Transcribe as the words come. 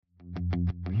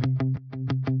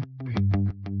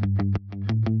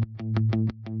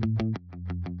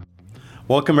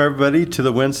Welcome everybody to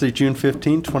the Wednesday, June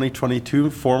 15,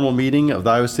 2022 formal meeting of the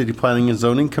Iowa City Planning and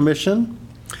Zoning Commission.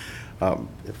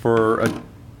 For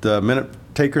the minute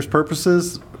takers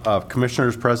purposes,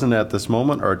 commissioners present at this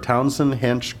moment are Townsend,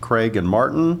 Hench, Craig, and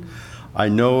Martin. I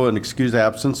know an excused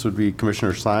absence would be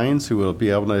Commissioner Sines, who will be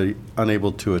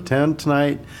unable to attend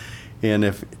tonight. And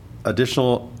if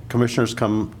additional commissioners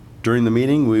come during the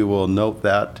meeting, we will note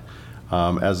that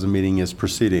as the meeting is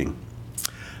proceeding.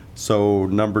 So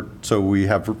we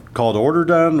have call to order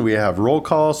done. We have roll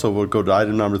call. So we'll go to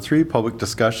item number 3, public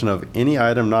discussion of any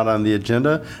item not on the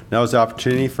agenda. Now is the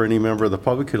opportunity for any member of the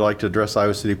public who'd like to address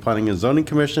Iowa City Planning and Zoning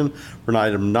Commission for an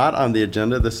item not on the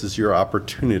agenda. This is your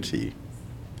opportunity.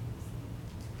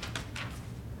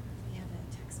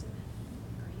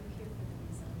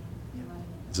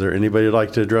 Is there anybody who'd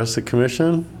like to address the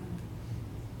commission?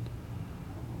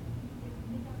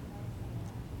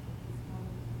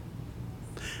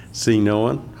 Seeing no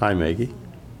one, hi Maggie.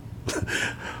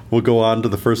 We'll go on to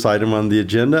the first item on the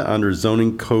agenda under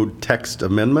zoning code text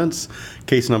amendments,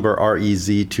 case number REZ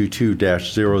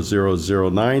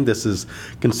 22-0009. This is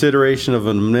consideration of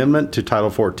an amendment to Title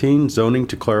 14, zoning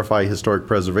to clarify historic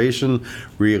preservation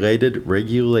related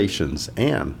regulations.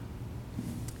 Ann.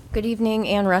 Good evening,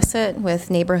 Ann Russett with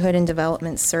Neighborhood and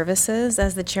Development Services.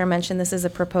 As the chair mentioned, this is a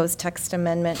proposed text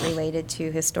amendment related to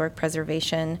historic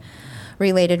preservation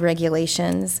related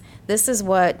regulations. This is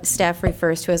what staff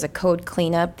refers to as a code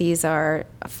cleanup. These are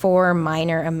 4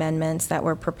 minor amendments that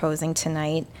we're proposing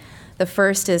tonight. The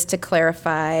first is to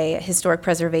clarify historic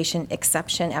preservation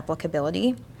exception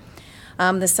applicability.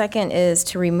 The second is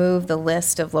to remove the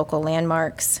list of local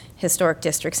landmarks, historic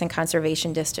districts, and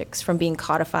conservation districts from being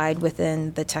codified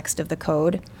within the text of the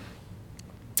code.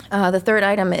 The third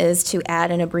item is to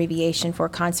add an abbreviation for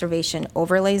conservation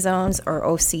overlay zones, or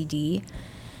OCD.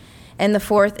 And the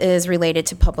fourth is related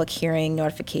to public hearing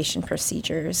notification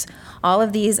procedures. All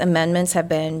of these amendments have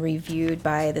been reviewed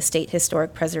by the State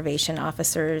Historic Preservation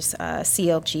Officer's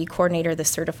CLG coordinator, the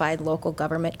Certified Local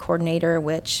Government Coordinator,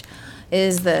 which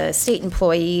is the state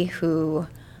employee who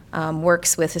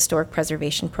works with historic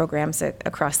preservation programs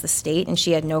across the state, and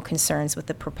she had no concerns with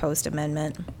the proposed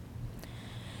amendment.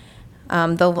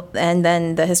 And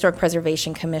then the Historic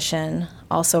Preservation Commission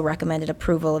also recommended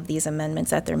approval of these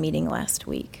amendments at their meeting last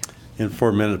week. And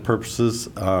for minute purposes,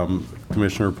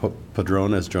 Commissioner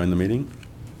Padron has joined the meeting.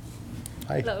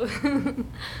 Hi. Hello.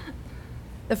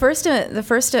 The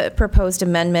first proposed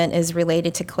amendment is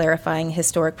related to clarifying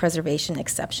historic preservation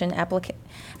exception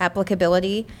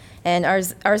applicability. And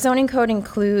our zoning code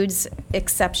includes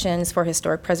exceptions for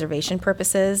historic preservation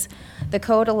purposes. The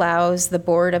code allows the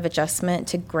Board of Adjustment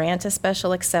to grant a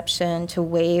special exception to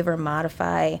waive or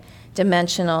modify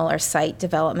dimensional or site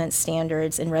development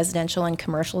standards in residential and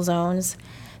commercial zones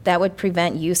that would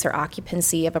prevent use or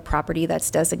occupancy of a property that's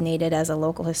designated as a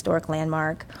local historic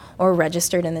landmark or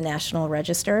registered in the National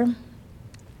Register.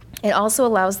 It also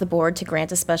allows the board to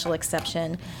grant a special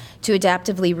exception to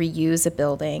adaptively reuse a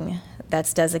building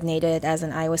that's designated as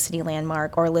an Iowa City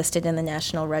landmark or listed in the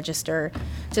National Register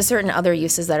to certain other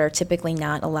uses that are typically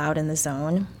not allowed in the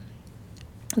zone.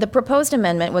 The proposed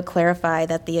amendment would clarify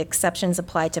that the exceptions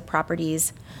apply to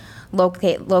properties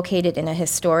located in a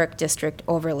historic district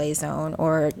overlay zone,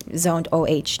 or zoned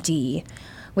OHD,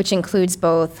 which includes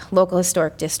both local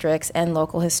historic districts and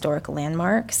local historic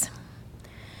landmarks.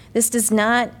 This does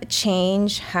not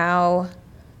change how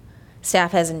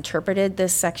staff has interpreted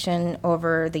this section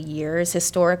over the years.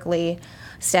 Historically,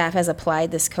 staff has applied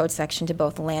this code section to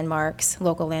both landmarks,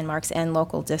 and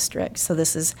local districts. So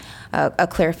this is a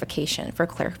clarification for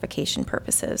clarification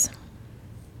purposes.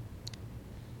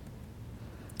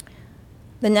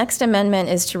 The next amendment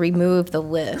is to remove the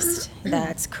list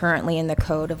that's currently in the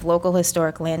code of local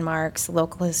historic landmarks,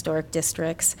 local historic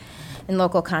districts, and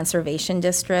local conservation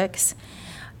districts.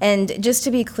 And just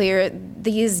to be clear,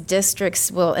 these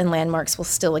districts and landmarks will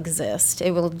still exist.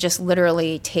 It will just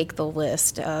literally take the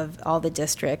list of all the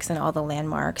districts and all the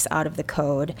landmarks out of the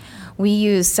code. We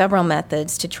use several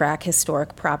methods to track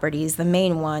historic properties. The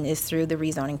main one is through the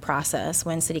rezoning process,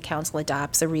 when City Council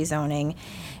adopts a rezoning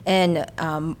and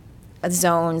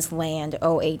zones land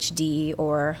OHD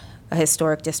or a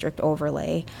historic district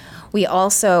overlay. We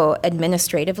also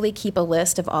administratively keep a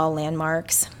list of all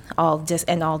landmarks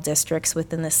and all districts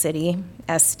within the city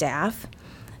as staff.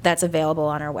 That's available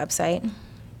on our website.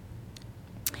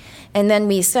 And then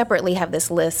we separately have this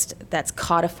list that's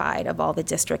codified of all the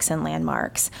districts and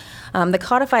landmarks. The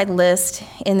codified list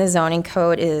in the zoning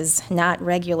code is not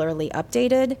regularly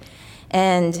updated,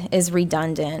 and is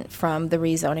redundant from the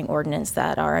rezoning ordinance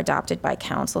that are adopted by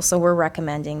council. So we're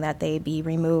recommending that they be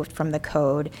removed from the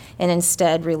code and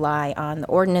instead rely on the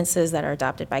ordinances that are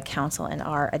adopted by council and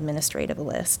our administrative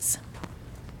lists.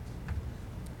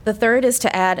 The third is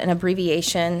to add an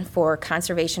abbreviation for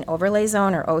Conservation Overlay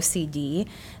Zone, or OCD.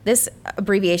 This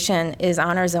abbreviation is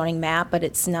on our zoning map, but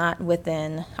it's not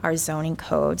within our zoning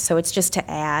code. So it's just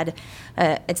to add,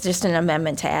 it's just an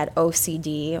amendment to add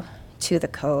OCD to the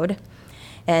code.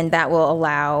 And that will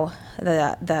allow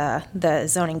the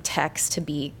zoning text to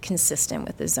be consistent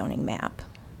with the zoning map.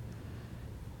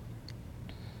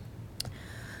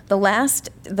 The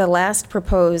last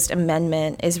proposed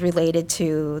amendment is related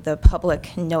to the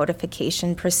public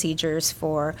notification procedures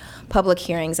for public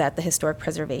hearings at the Historic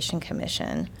Preservation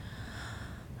Commission.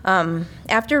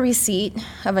 After receipt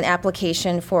of an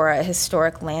application for a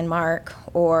historic landmark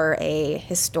or a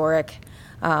historic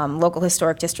local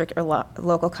historic district or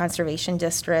local conservation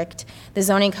district, the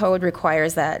zoning code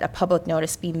requires that a public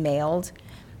notice be mailed.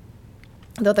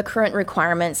 Though the current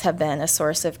requirements have been a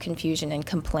source of confusion and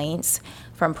complaints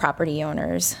from property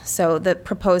owners. So the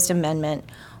proposed amendment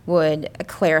would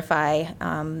clarify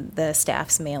the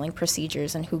staff's mailing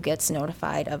procedures and who gets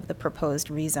notified of the proposed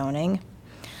rezoning.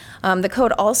 The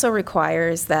code also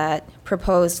requires that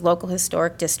proposed local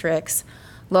historic districts,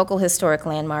 local historic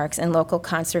landmarks, and local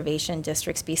conservation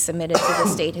districts be submitted to the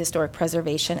State Historic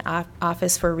Preservation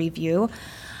Office for review.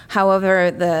 However,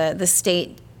 the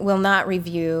state will not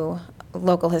review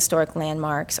local historic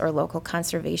landmarks or local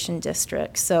conservation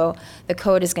districts. So the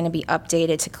code is going to be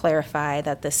updated to clarify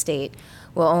that the state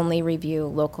will only review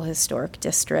local historic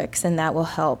districts, and that will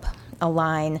help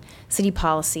align city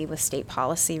policy with state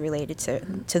policy related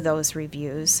to those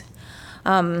reviews.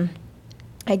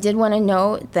 I did want to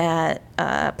note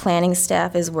that planning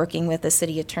staff is working with the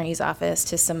city attorney's office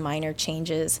to some minor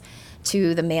changes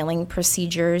to the mailing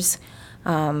procedures.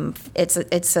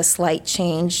 It's a slight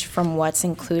change from what's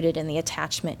included in the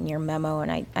attachment in your memo,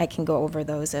 and I can go over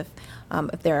those if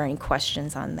there are any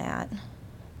questions on that.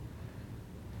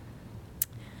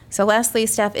 So lastly,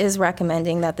 staff is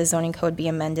recommending that the zoning code be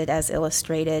amended as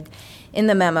illustrated in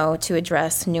the memo to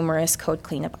address numerous code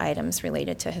cleanup items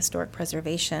related to historic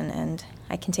preservation, and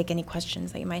I can take any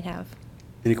questions that you might have.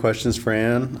 Any questions for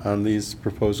Ann on these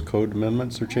proposed code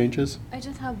amendments or changes? I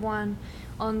just have one.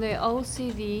 On the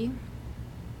OCD,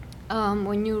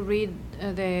 when you read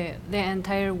the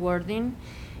entire wording,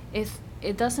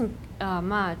 it doesn't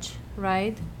match,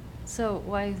 right? So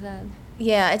why is that?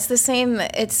 Yeah, it's the same.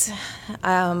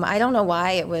 I don't know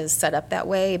why it was set up that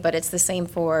way, but it's the same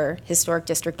for historic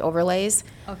district overlays,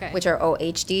 Okay. which are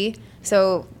OHD.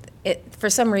 So for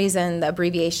some reason, the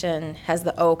abbreviation has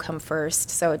the O come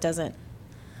first, so it doesn't.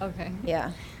 Okay.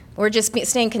 Yeah, we're just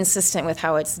staying consistent with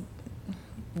how it's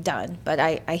done, but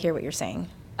I hear what you're saying.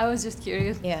 I was just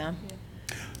curious. Yeah.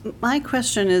 My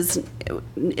question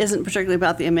isn't particularly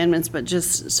about the amendments, but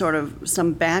just sort of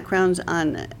some background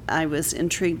on, I was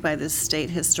intrigued by this State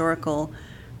Historical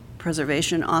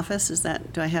Preservation Office.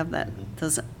 Do I have that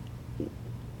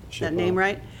name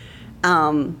right?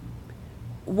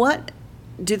 What,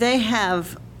 do they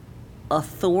have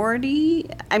authority?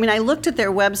 I mean, I looked at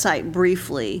their website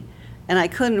briefly, and I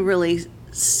couldn't really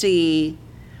see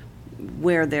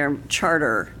where their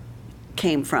charter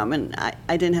came from, and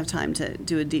I didn't have time to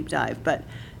do a deep dive, but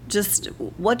just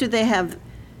what do they have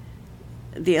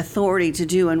the authority to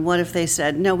do, and what if they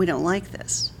said, no, we don't like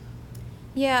this?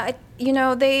 Yeah,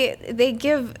 they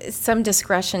give some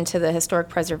discretion to the historic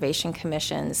preservation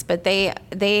commissions, but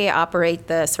they operate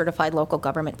the certified local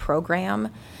government program,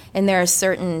 and there are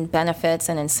certain benefits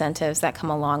and incentives that come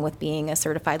along with being a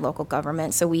certified local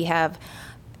government. So we have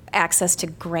access to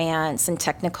grants and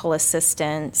technical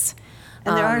assistance.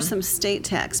 And there are some state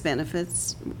tax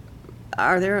benefits,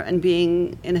 are there, in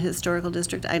being in a historical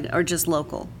district, or just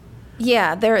local?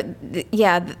 Yeah,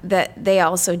 that they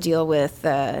also deal with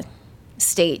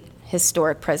state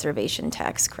historic preservation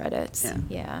tax credits.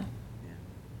 Yeah.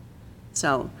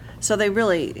 So they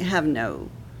really have no,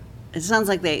 it sounds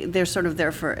like they're sort of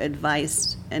there for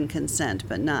advice and consent,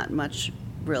 but not much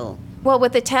real. Well,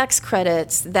 with the tax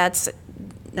credits, that's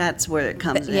where it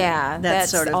comes in. Yeah,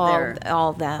 that's sort of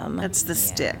all them. That's the Yeah.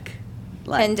 stick.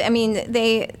 And I mean,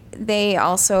 they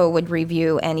also would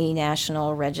review any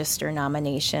National Register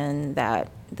nomination that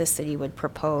the city would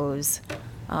propose.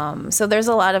 So there's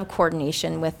a lot of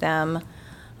coordination with them.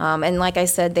 And like I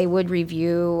said, they would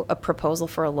review a proposal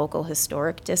for a local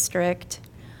historic district.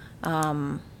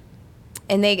 And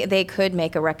they could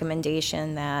make a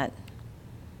recommendation that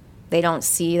they don't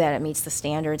see that it meets the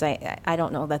standards. I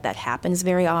don't know that happens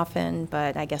very often,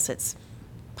 but I guess it's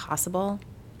possible.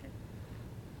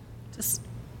 Just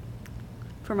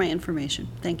for my information.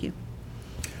 Thank you.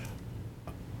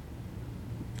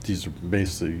 These are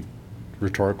basically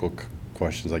rhetorical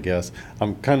questions, I guess.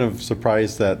 I'm kind of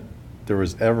surprised that it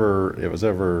was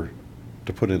ever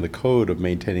to put in the code of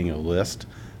maintaining a list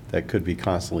that could be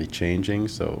constantly changing.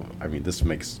 So, I mean, this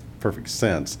makes perfect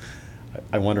sense.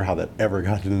 I wonder how that ever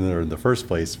got in there in the first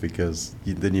place, because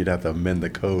then you'd have to amend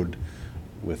the code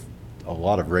with a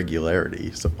lot of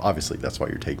regularity. So obviously that's why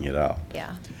you're taking it out.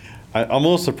 Yeah. I'm a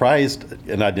little surprised,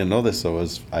 and I didn't know this, so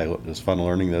it was fun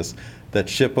learning this, that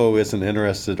SHPO isn't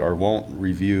interested or won't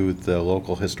review the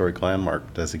local historic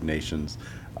landmark designations.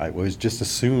 I was just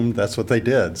assumed that's what they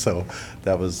did, so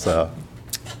that was They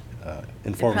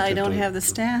informative. probably don't to- have the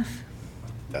staff.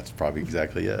 That's probably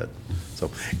exactly it.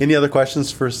 So, any other questions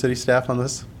for city staff on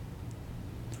this?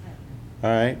 All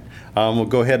right, we'll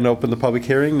go ahead and open the public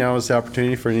hearing. Now is the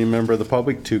opportunity for any member of the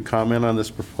public to comment on this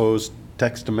proposed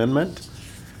text amendment.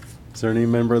 Is there any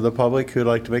member of the public who'd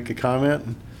like to make a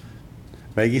comment?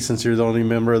 Maggie, since you're the only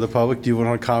member of the public, do you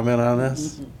want to comment on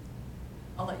this?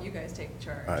 I'll let you guys take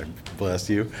charge. All right, bless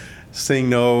you. Seeing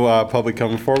no public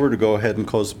coming forward, to go ahead and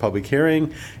close the public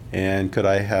hearing. And could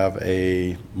I have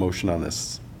a motion on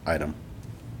this item?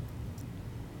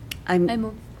 I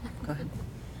move. Go ahead.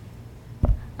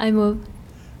 I move.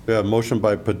 We have a motion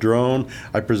by Padron.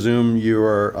 I presume you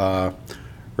are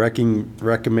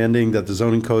recommending that the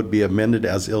zoning code be amended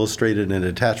as illustrated in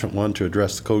attachment 1 to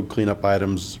address the code cleanup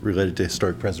items related to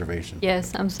historic preservation.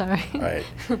 Yes, I'm sorry. All right.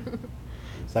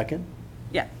 Second?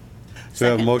 Yeah. So we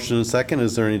have a Second. motion and a second.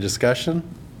 Is there any discussion?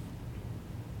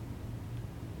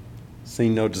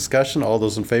 Seeing no discussion, all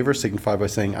those in favor signify by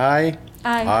saying aye.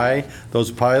 Aye. Aye. Those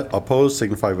opposed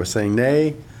signify by saying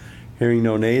nay. Hearing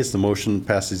no nays, the motion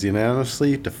passes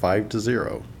unanimously to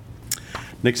 5-0.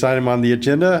 Next item on the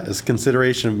agenda is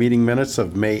consideration of meeting minutes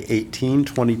of May 18,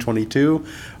 2022.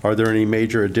 Are there any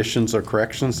major additions or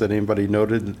corrections that anybody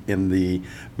noted in the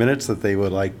minutes that they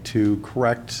would like to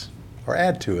correct or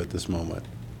add to at this moment?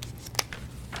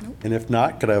 And if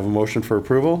not, could I have a motion for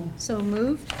approval? So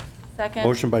moved. Second.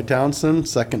 Motion by Townsend,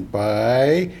 second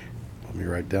by, let me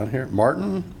write down here,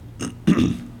 Martin.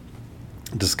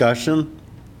 Discussion.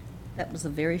 That was a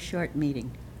very short meeting.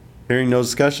 Hearing no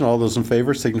discussion, all those in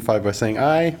favor signify by saying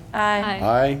aye. Aye.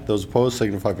 Aye. Those opposed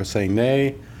signify by saying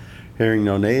nay. Hearing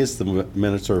no nays, the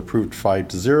minutes are approved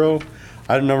 5-0.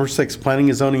 Item number 6, planning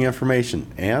and zoning information.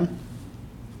 Ann?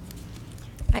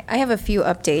 I have a few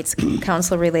updates,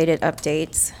 council-related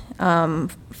updates.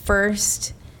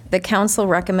 First, the council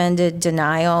recommended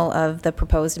denial of the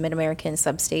proposed Mid-American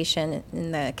substation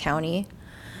in the county.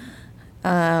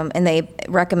 And they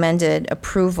recommended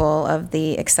approval of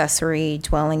the accessory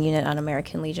dwelling unit on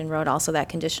American Legion Road, also that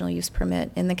conditional use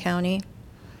permit in the county.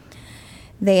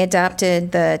 They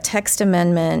adopted the text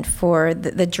amendment for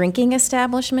the drinking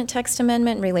establishment text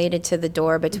amendment related to the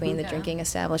door between the drinking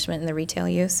establishment and the retail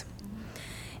use.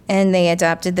 And they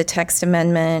adopted the text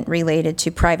amendment related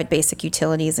to private basic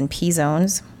utilities and P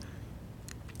zones.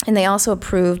 And they also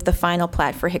approved the final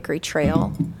plat for Hickory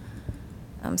Trail.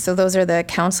 So those are the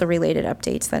council-related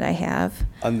updates that I have.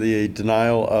 On the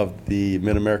denial of the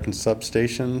Mid-American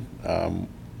substation,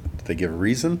 did they give a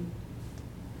reason?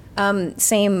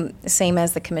 Same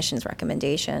as the commission's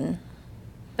recommendation.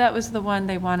 That was the one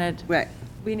they wanted. Right.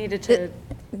 We needed to,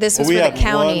 This Well, was we for the had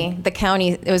county. one- The county,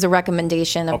 it was a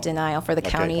recommendation Oh, of denial for the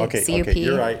county CUP. Okay,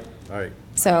 you're right. All right.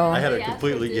 So, I had it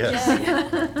completely, yes.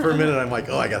 For a minute, I'm like,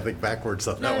 oh, I gotta think backwards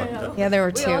on that one. yeah, there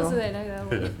were We also two. did that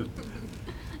one.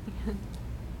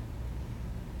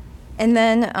 And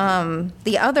then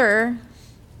the other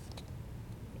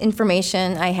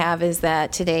information I have is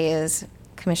that today is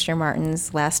Commissioner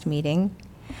Martin's last meeting.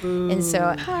 And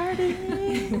so I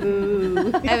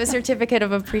have a certificate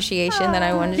of appreciation that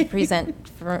I wanted to present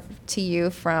to you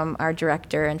from our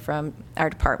director and from our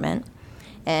department.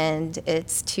 And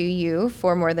it's to you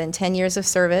for more than 10 years of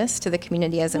service to the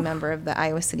community as a member of the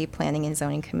Iowa City Planning and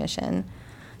Zoning Commission.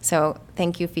 So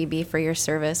thank you, Phoebe, for your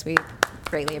service. We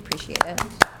greatly appreciate it.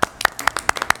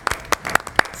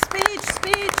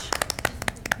 Speech.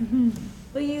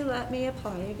 will you let me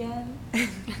apply again?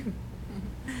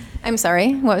 I'm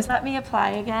sorry, what was that? Let me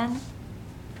apply again?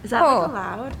 Is that Oh. like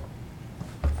allowed?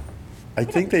 I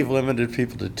think they've limited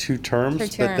people to 2 terms, For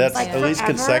but terms, that's Like at least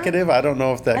forever? consecutive. I don't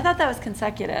know if I that, thought that was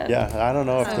consecutive. yeah, I don't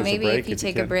know if So there's a break. maybe if you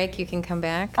take a can. break, you can come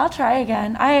back. I'll try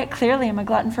again. I clearly am a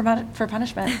glutton for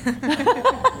punishment.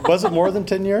 Was it more than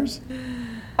 10 years?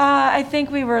 I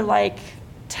think we were like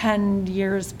 10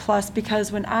 years plus,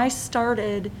 because when I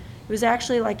started, it was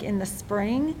actually like in the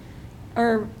spring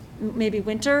or maybe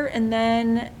winter, and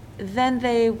then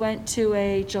they went to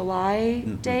a July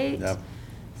date. Yep.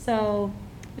 So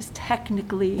was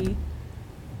technically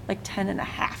like 10 and a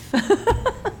half.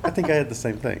 I think I had the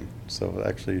same thing. So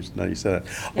actually, now you said it.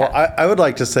 Yeah. Well, I would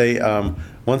like to say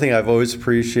one thing I've always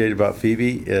appreciated about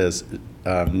Phoebe is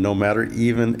no matter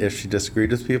even if she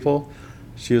disagreed with people,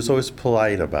 she was always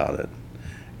polite about it.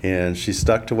 And she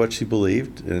stuck to what she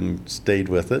believed and stayed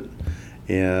with it,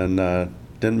 and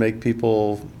didn't make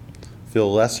people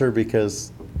feel lesser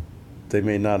because they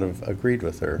may not have agreed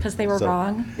with her. Because they were So-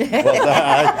 wrong. Well,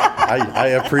 I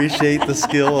appreciate the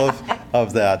skill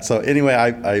of that. So anyway,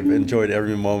 I've enjoyed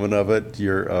every moment of it.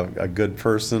 You're a good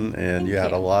person, and you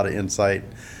had a lot of insight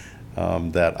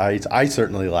that I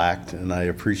certainly lacked, and I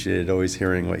appreciated always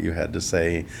hearing what you had to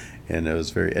say. And it was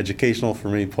very educational for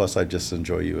me, plus I just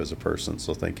enjoy you as a person,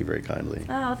 so thank you very kindly.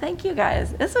 Oh, thank you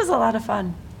guys. This was a lot of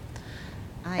fun.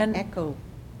 I And- echo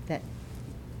that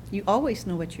you always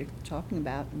know what you're talking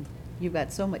about, and you've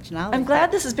got so much knowledge. I'm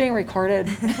glad this is being recorded.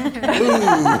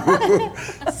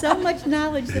 So much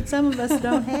knowledge that some of us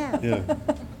don't have. Yeah.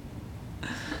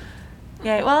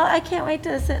 Yeah, well, I can't wait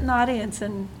to sit in the audience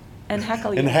and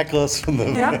heckle you. And heckle us from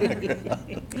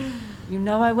the. You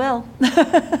know I will.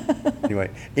 Anyway,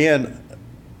 and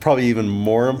probably even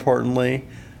more importantly,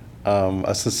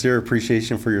 a sincere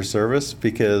appreciation for your service,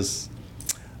 because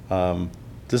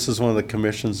this is one of the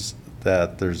commissions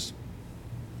that there's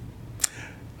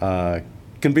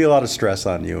can be a lot of stress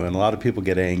on you, and a lot of people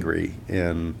get angry,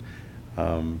 and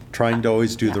trying to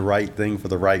always do the right thing for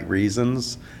the right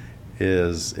reasons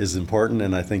is important,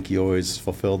 and I think you always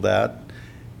fulfilled that.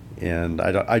 And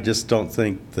I just don't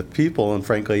think the people, and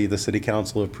frankly, the city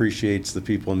council appreciates the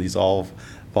people in these all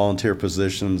volunteer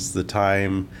positions, the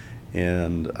time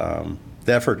and the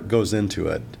effort goes into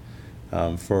it,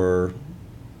 for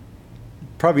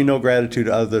probably no gratitude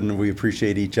other than we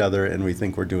appreciate each other and we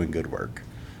think we're doing good work,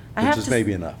 I which have is to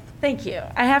maybe enough. Thank you.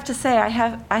 I have to say,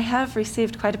 I have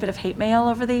received quite a bit of hate mail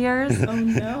over the years. Oh,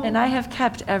 no. And I have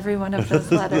kept every one of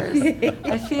those letters.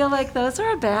 I feel like those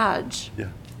are a badge. Yeah.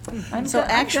 I'm So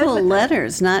good- I'm good actual with that.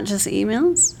 letters, not just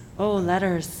emails? Oh,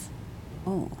 letters.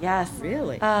 Oh, Yes.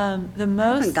 Really? The I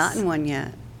most. haven't gotten one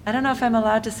yet. I don't know if I'm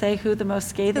allowed to say who the most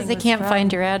scathing Because they was can't from.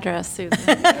 find your address, Susan.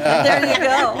 There you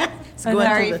go. It's I going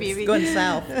know. to the- it's going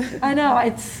south. I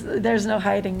know, there's no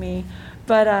hiding me.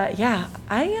 But yeah,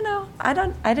 I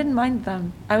didn't mind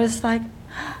them. I was like,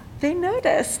 they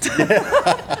noticed.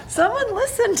 Someone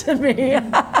listened to me.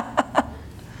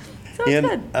 So it's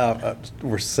good. And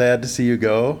we're sad to see you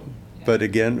go, but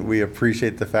again, we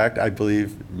appreciate the fact, I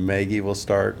believe Maggie will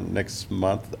start next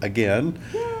month again.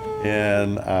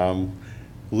 And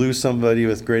lose somebody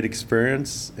with great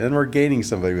experience, and we're gaining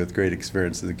somebody with great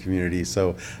experience in the community.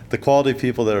 So the quality of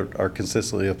people that are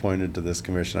consistently appointed to this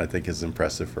commission, I think, is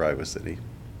impressive for Iowa City.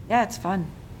 Yeah, it's fun.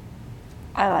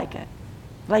 I like it.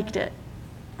 Liked it.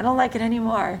 I don't like it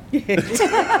anymore.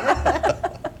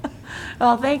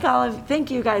 Well,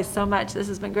 thank you guys so much. This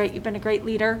has been great. You've been a great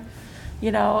leader.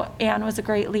 You know, Ann was a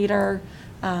great leader.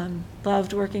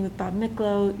 Loved working with Bob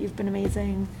Miklo. You've been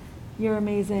amazing. You're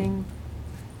amazing.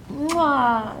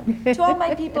 Mwah! To all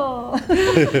my people.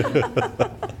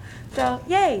 So,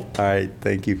 yay. All right,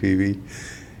 thank you, Phoebe.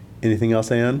 Anything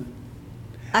else, Ann?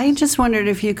 I just wondered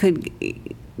if you could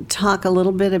talk a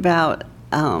little bit about,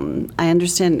 I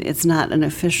understand it's not an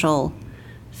official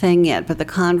thing yet, but the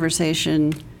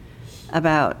conversation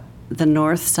about the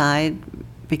north side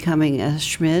becoming a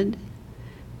SCHMID,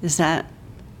 is that?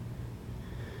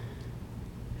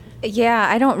 Yeah,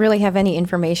 I don't really have any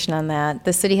information on that.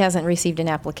 The city hasn't received an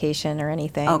application or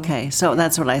anything. Okay, so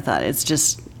that's what I thought. It's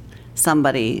just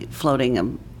somebody floating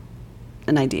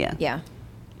an idea. Yeah,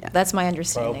 Yeah. that's my Trial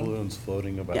understanding. balloons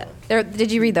floating about. Yeah.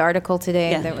 Did you read the article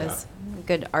today? Yeah. There was a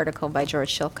good article by George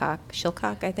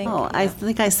Shilcock, I think. Oh, I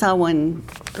think I saw one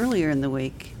earlier in the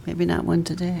week, maybe not one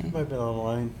today. Might have been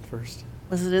online first.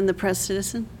 Was it in the Press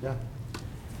Citizen? Yeah.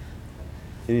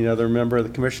 Any other member of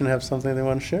the commission have something they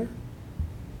want to share?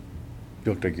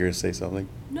 You look like you're going to say something.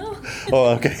 No.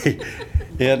 Oh, okay.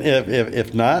 And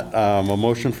if not, a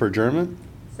motion for adjournment?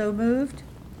 So moved?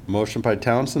 Motion by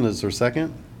Townsend, is there a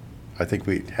second? I think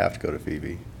we have to go to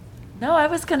Phoebe. No, I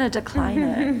was going to decline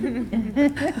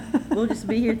it. We'll just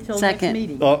be here till next Second.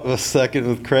 meeting. Oh, a second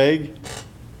with Craig.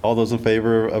 All those in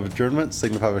favor of adjournment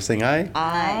signify by saying aye. Aye.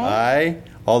 Aye.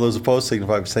 All those opposed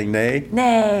signify by saying nay.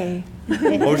 Nay.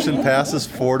 Motion passes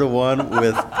 4-1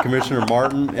 with Commissioner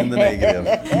Martin in the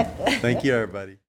negative. Thank you, everybody.